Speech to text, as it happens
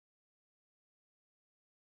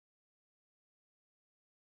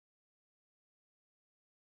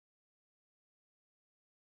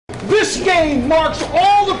This game marks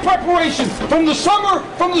all the preparation from the summer,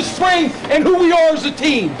 from the spring, and who we are as a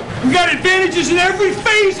team. We got advantages in every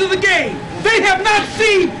phase of the game. They have not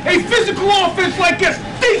seen a physical offense like this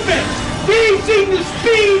defense. They've seen the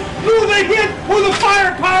speed, who they hit, or the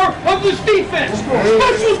firepower of this defense.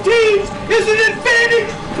 Special teams is an advantage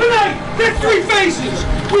tonight. There's three phases.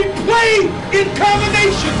 We play in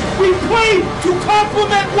combination. We play to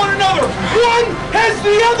complement one another. One has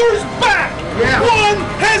the other's back. One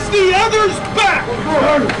has the other's back.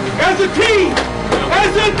 As a team.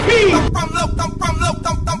 As a team. I'm from Louisiana.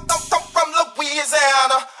 I'm from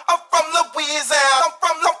Louisiana. I'm from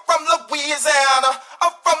Louisiana.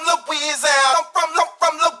 I'm from Louisiana. I'm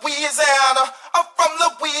from Louisiana. I'm from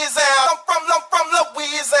Louisiana. I'm from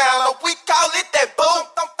Louisiana. We call it that boom.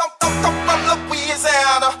 I'm from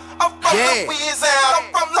Louisiana. I'm from Louisiana.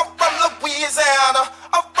 I'm from Louisiana.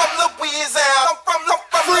 I'm from Louisiana. I'm from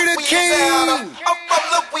Louisiana. I'm from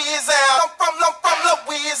Louisiana. I'm from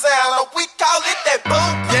Louisiana. We call it that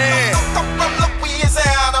boom. I'm from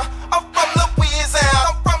Louisiana. I'm from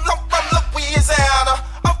Louisiana. I'm from Louisiana.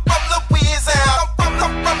 I'm from Louisiana. I'm from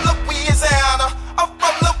Louisiana. I'm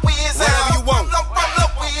from Louisiana. Whatever you want. I'm from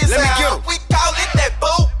Louisiana. Let me get 'em. We call it that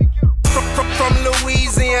boom. From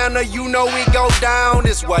Louisiana, you know we go down.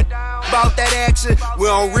 It's what about that action? We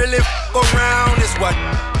don't really around. It's what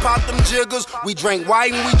pop them jiggers. We drink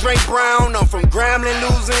white and we drink brown. I'm from Grambling,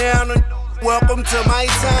 Louisiana. Welcome to my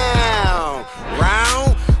town.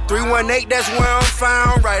 Round 318, that's where I'm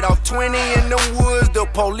found. Right off 20 in the woods. The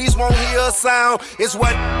police won't hear a sound. It's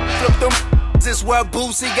what flip them. It's where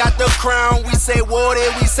Boosie got the crown. We say water,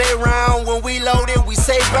 we say round. When we loaded, we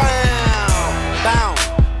say bound. Bound.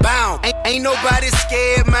 Bound. Ain't nobody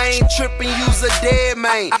scared, man. Trippin', use a dead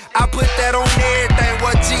man. I put that on everything.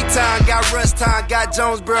 What G-Town, got Rust Town, got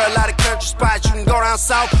Jonesboro, a lot of country spots. You can go down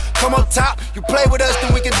south, come up top. You play with us,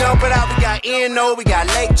 then we can dump it out. We got N.O., we got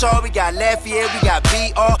Lake Charles, we got Lafayette, we got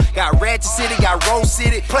B.R., got Ratchet City, got Rose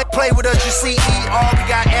City. Play with us, you see E.R., we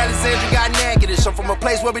got Alexandria, we got Negative. I'm from a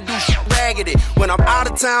place where we do shit raggedy. When I'm out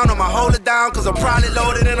of town, I'ma hold it down, cause I'm probably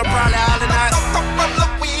loaded and I'm probably out of night. I'm from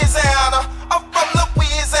Louisiana. I'm from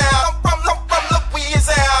Louisiana. I'm from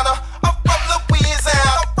Louisiana. I'm from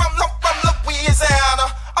Louisiana. I'm from Louisiana.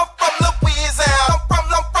 I'm from Louisiana.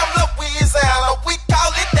 I'm from Louisiana. We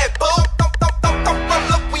call it that boom. I'm from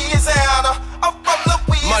Louisiana. I'm from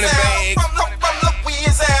Louisiana. Money bag. I'm from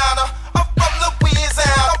Louisiana. I'm from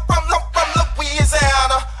Louisiana. I'm from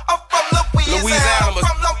Louisiana. I'm from Louisiana.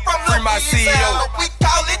 Free my CEO. We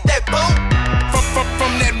call it that boom.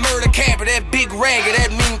 From that murder camper, that big ragger,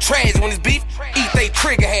 that mean trash. When it's beef, eat they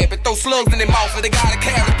trigger habit. Throw slugs in their mouth and they got a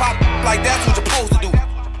carrot pop. Like that's what you're supposed to do.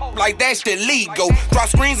 Like that shit legal. Drop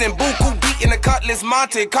screens and buku beat in the Cutlass,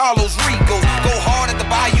 Monte Carlos Ricos. Go hard at the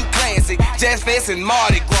Bayou Classic, Jazz Fest and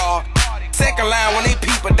Mardi Gras. Second line when they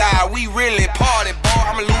people die, we really party, boy.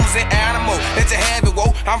 I'm a losing animal, let you have it,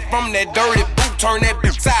 whoa. I'm from that dirty boot, turn that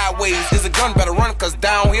bitch sideways. Is a gun better run, cause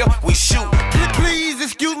down here we shoot. Please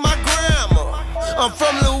excuse my grammar. I'm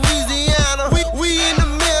from Louisiana. We in the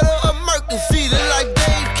middle of Mercy, like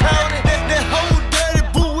Dade County.